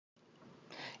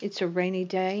It's a rainy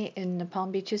day in the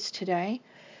Palm Beaches today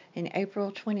in April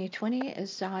 2020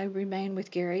 as I remain with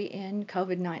Gary in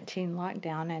COVID-19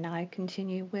 lockdown, and I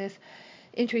continue with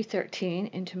entry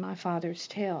 13 into my father's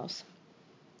tales.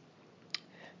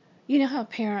 You know how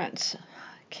parents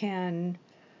can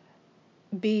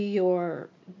be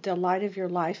the light of your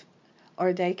life,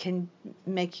 or they can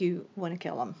make you want to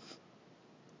kill them.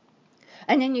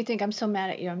 And then you think, I'm so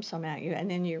mad at you, I'm so mad at you. And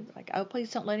then you're like, oh,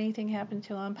 please don't let anything happen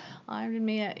to him. I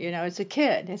mean, as a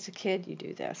kid, you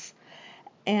do this.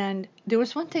 And there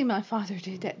was one thing my father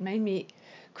did that made me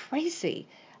crazy.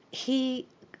 There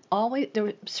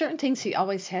were certain things he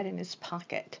always had in his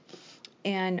pocket.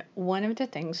 And one of the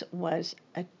things was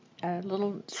a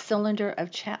little cylinder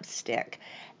of chapstick.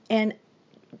 And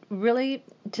really,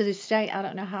 to this day, I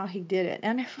don't know how he did it.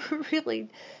 I never really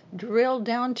drilled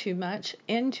down too much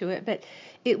into it, but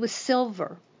it was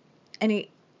silver, and he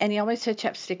always had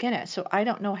chapstick in it. So I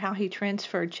don't know how he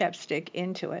transferred chapstick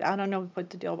into it. I don't know what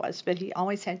the deal was, but he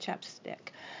always had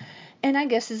chapstick. And I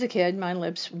guess as a kid, my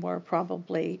lips were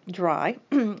probably dry,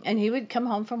 and he would come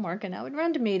home from work, and I would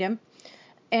run to meet him,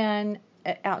 and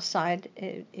outside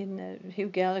he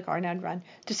would get out of the car, and I'd run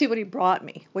to see what he brought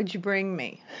me. What'd you bring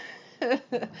me?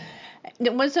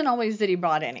 It wasn't always that he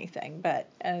brought anything, but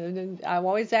I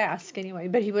always ask anyway.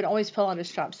 But he would always pull out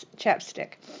his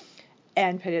chapstick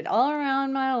and put it all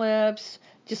around my lips,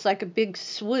 just like a big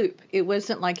swoop. It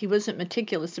wasn't like he wasn't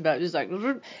meticulous about it. It was like,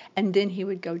 and then he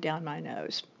would go down my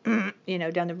nose,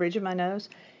 down the bridge of my nose.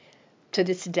 To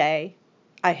this day,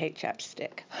 I hate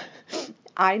chapstick.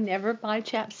 I never buy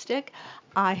chapstick.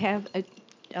 I have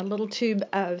a little tube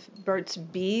of Burt's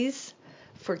Bees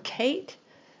for Kate,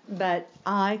 but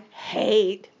I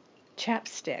hate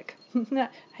chapstick. I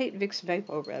hate Vicks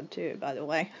VapoRub too, by the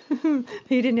way.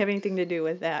 He didn't have anything to do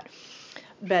with that.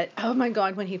 But oh my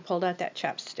God, when he pulled out that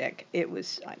chapstick, it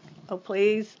was like, oh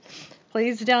please,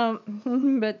 please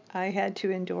don't. But I had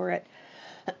to endure it.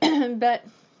 But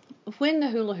when the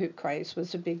hula hoop craze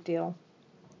was a big deal,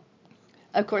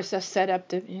 of course I set up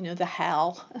the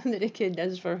howl that a kid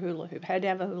does for a hula hoop. Had to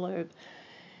have a hula hoop.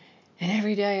 And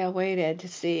every day I waited to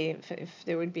see if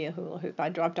there would be a hula hoop. I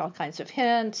dropped all kinds of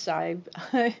hints. I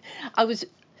was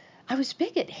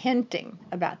big at hinting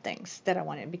about things that I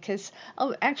wanted because,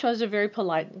 actually I was a very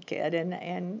polite kid,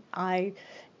 and I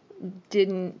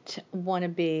didn't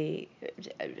want to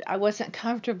I wasn't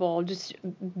comfortable just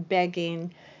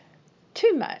begging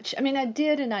too much. I mean, I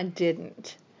did and I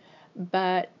didn't.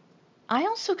 But I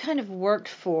also kind of worked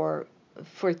for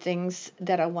things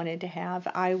that I wanted to have.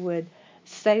 I would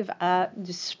save up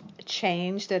just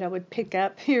change that I would pick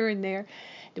up here and there.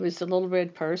 There was a little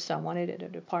red purse I wanted at a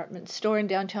department store in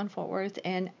downtown Fort Worth,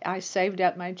 and I saved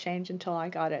up my change until I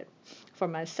got it for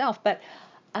myself. But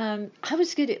I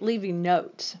was good at leaving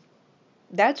notes.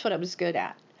 That's what I was good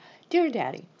at. Dear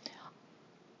Daddy,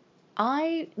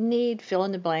 I need fill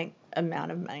in the blank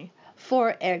amount of money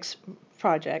for X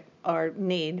project or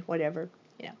need, whatever,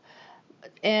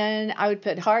 And I would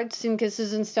put hearts and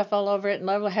kisses and stuff all over it, and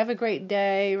love, have a great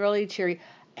day, really cheery.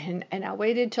 And I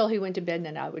waited till he went to bed, and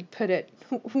then I would put it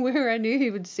where I knew he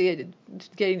would see it,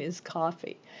 getting his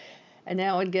coffee. And then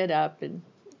I would get up, and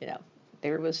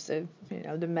there was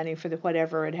the money for the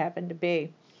whatever it happened to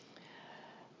be.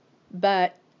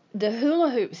 But the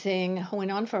hula hoop thing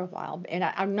went on for a while, and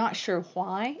I'm not sure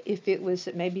why. If it was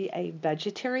maybe a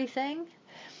budgetary thing,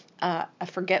 a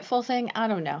forgetful thing, I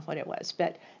don't know what it was.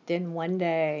 But then one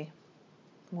day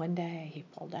he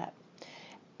pulled up,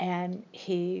 and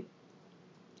he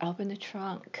opened the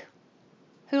trunk.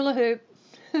 Hula hoop.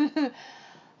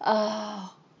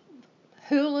 Oh,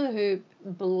 hula hoop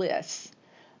bliss.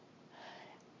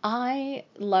 I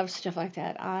love stuff like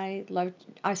that.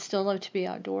 I still love to be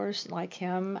outdoors like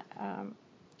him.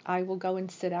 I will go and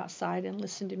sit outside and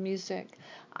listen to music.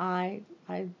 I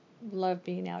love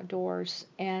being outdoors.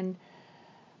 And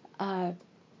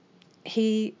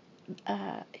he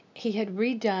had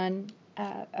redone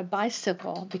a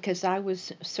bicycle, because I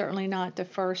was certainly not the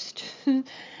first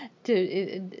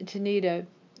to need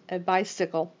a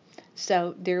bicycle.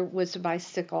 So there was a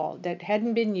bicycle that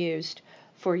hadn't been used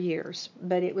for years,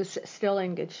 but it was still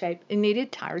in good shape. It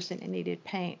needed tires and it needed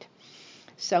paint.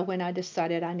 So when I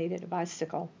decided I needed a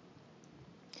bicycle,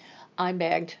 I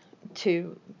begged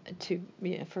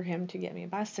for him to get me a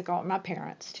bicycle, my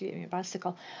parents to get me a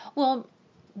bicycle. Well,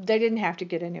 they didn't have to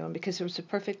get a new one because it was a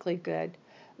perfectly good,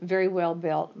 very well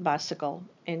built bicycle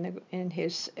in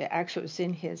his actually it was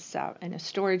in his in a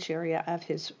storage area of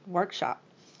his workshop.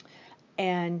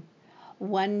 And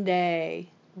one day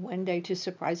to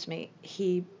surprise me,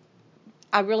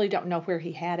 I really don't know where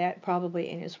he had it,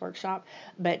 probably in his workshop,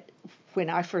 but when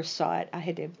I first saw it, I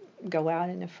had to go out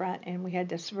in the front, and we had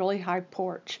this really high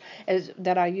porch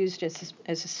that I used as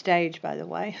a stage, by the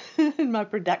way, in my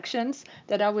productions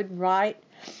that I would write,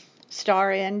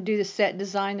 star in, do the set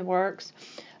design, the works.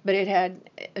 But it had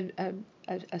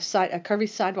a curvy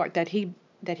sidewalk that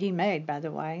he made, by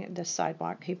the way. The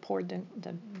sidewalk, he poured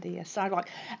the sidewalk,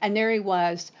 and there he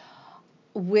was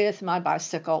with my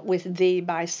bicycle, with the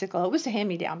bicycle. It was a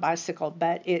hand-me-down bicycle,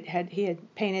 but he had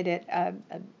painted it a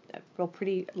real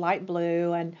pretty light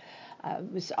blue, and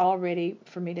was all ready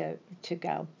for me to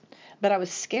go. But I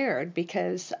was scared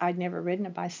because I'd never ridden a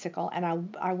bicycle, and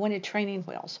I wanted training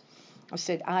wheels. I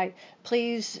said,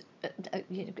 please,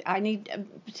 I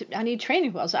need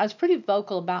training wheels. I was pretty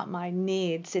vocal about my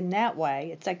needs in that way.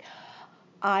 It's like,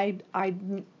 I'm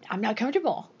not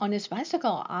comfortable on this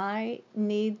bicycle. I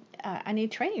need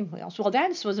training wheels. Well, that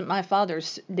just wasn't my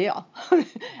father's deal.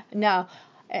 No,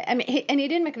 I mean, he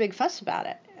didn't make a big fuss about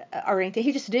it or anything.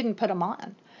 He just didn't put them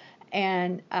on,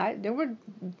 and there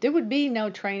would be no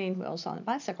training wheels on the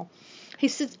bicycle.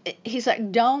 He's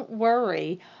like, don't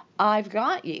worry. I've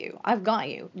got you. I've got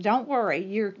you. Don't worry.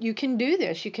 You can do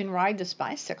this. You can ride this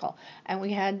bicycle. And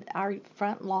we had our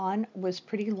front lawn was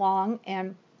pretty long,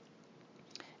 and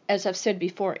as I've said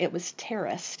before, it was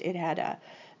terraced. It had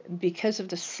because of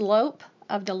the slope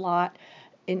of the lot,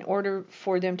 in order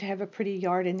for them to have a pretty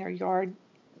yard, and their yard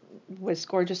was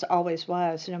gorgeous, always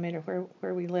was, no matter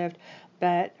where we lived,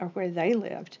 or where they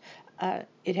lived.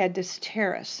 It had this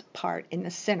terrace part in the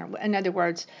center. In other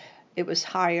words, it was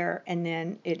higher, and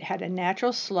then it had a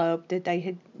natural slope that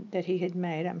he had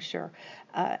made, I'm sure,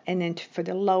 and then for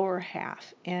the lower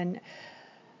half. And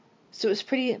so it was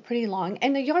pretty long,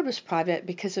 and the yard was private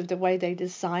because of the way they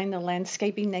designed the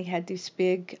landscaping. They had these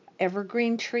big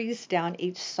evergreen trees down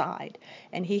each side,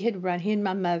 and he and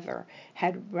my mother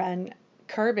had run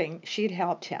curbing. She'd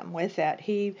helped him with that.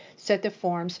 He set the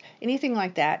forms, anything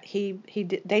like that.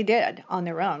 They did on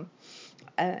their own,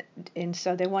 and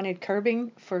so they wanted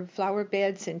curbing for flower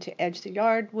beds and to edge the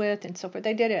yard with and so forth.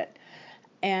 They did it,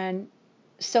 and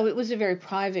so it was a very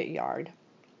private yard,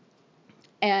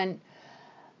 and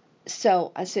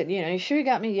so I said, you sure you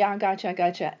got me? Yeah, I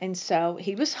gotcha. And so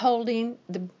he was holding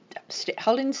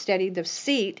steady the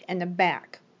seat and the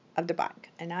back of the bike,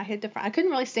 and I hit the front. I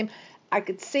couldn't really see him. I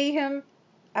could see him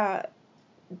out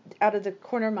of the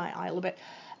corner of my eye a little bit,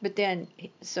 but then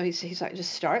he's like,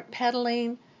 just start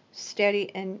pedaling steady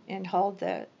and hold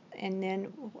and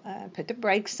then put the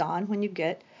brakes on when you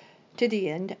get to the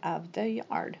end of the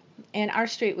yard. And our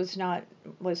street was not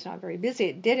very busy.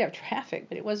 It did have traffic,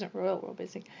 but it wasn't real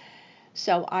busy.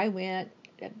 So I went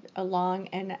along,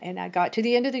 and I got to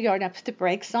the end of the yard, and I put the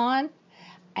brakes on,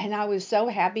 and I was so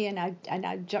happy, and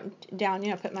I jumped down,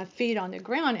 put my feet on the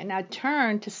ground, and I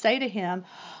turned to say to him,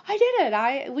 I did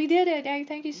it. We did it. Hey,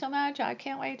 thank you so much. I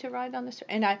can't wait to ride on this.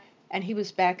 And he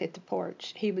was back at the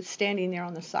porch. He was standing there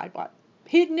on the sidewalk.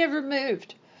 He'd never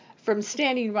moved from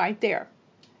standing right there.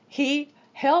 He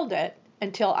held it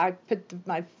until I put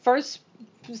my first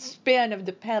spin of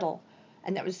the pedal,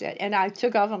 and that was it. And I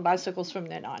took off on bicycles from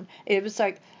then on. It was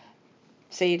like,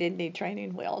 see, you didn't need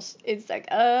training wheels. It's like,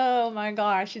 oh my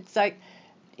gosh. It's like,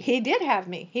 he did have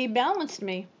me. He balanced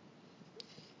me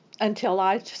until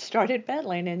I started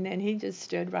pedaling, and then he just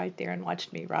stood right there and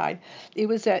watched me ride. It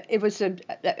was a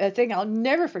thing I'll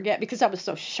never forget because I was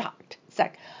so shocked. It's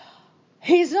like,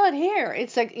 he's not here.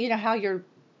 It's like, how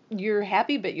you're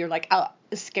happy, but you're like,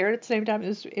 scared at the same time.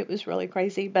 It was really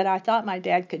crazy, but I thought my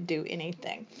dad could do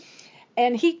anything.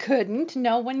 And he couldn't,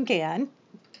 no one can.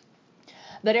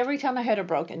 But every time I had a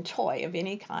broken toy of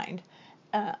any kind,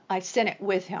 I sent it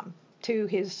with him to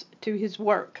his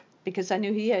work because I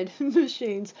knew he had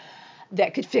machines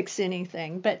that could fix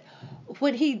anything. But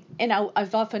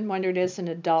I've often wondered as an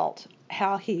adult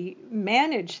how he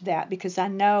managed that, because I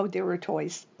know there were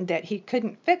toys that he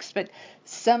couldn't fix, but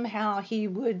somehow he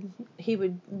would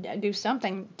do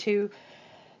something to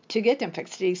get them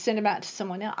fixed. Did he send them out to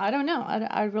someone else? I don't know.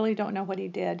 I really don't know what he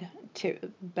did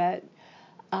but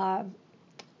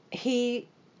he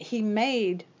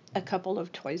made a couple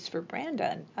of toys for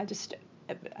Brandon.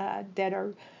 That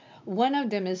are, one of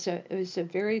them is a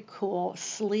very cool,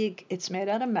 sleek. It's made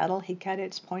out of metal. He cut it.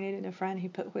 It's pointed in the front. He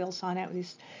put wheels on it.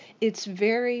 It's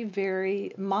very,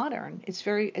 very modern.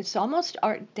 It's almost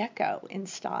Art Deco in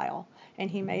style, and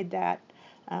he made that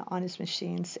on his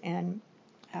machines. And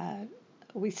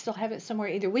we still have it somewhere.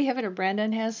 Either we have it or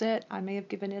Brandon has it. I may have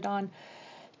given it on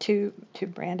to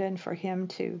Brandon for him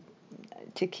to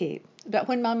keep. But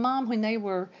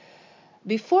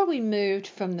before we moved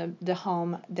from the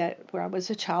home where I was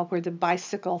a child, where the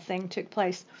bicycle thing took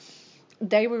place,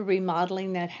 they were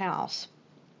remodeling that house.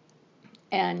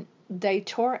 And they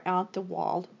tore out the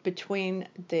wall between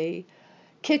the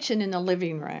kitchen and the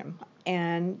living room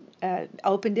and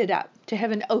opened it up to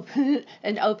have an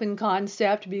open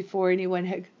concept before anyone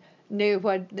had knew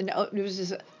what it was.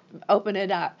 Just open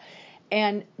it up,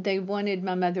 and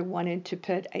my mother wanted to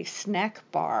put a snack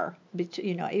bar,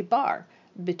 a bar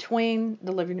between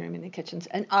the living room and the kitchens,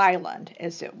 an island,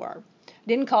 as it were.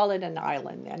 Didn't call it an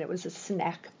island then; it was a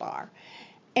snack bar,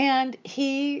 and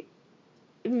he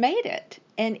made it.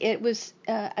 And it was,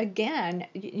 again,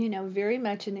 very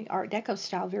much in the Art Deco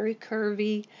style, very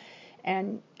curvy,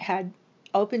 and had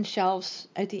open shelves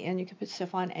at the end you could put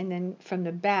stuff on. And then from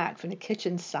the back, from the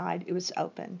kitchen side, it was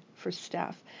open for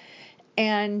stuff.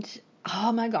 And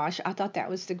oh my gosh, I thought that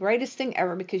was the greatest thing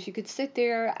ever because you could sit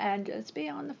there and just be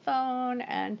on the phone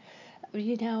and,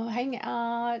 hang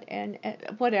out and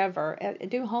whatever,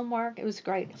 do homework. It was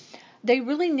great. They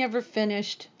really never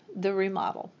finished the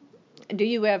remodel. Do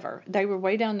you ever? They were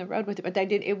way down the road with it, but they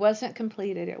did. It wasn't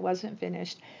completed. It wasn't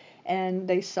finished, and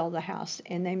they sold the house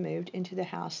and they moved into the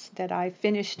house that I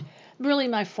finished. Really,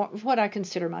 what I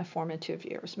consider my formative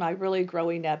years, my really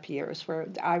growing up years, where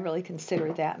I really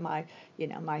consider that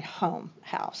my home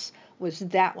house was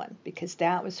that one because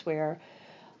that was where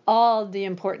all the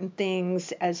important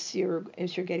things as you're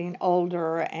getting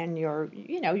older and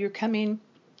you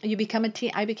become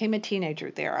I became a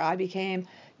teenager there. I became,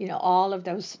 all of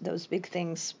those big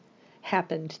things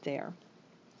happened there.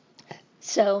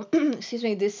 So, excuse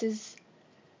me, this is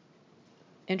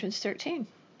Entrance 13,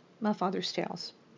 My Father's Tales.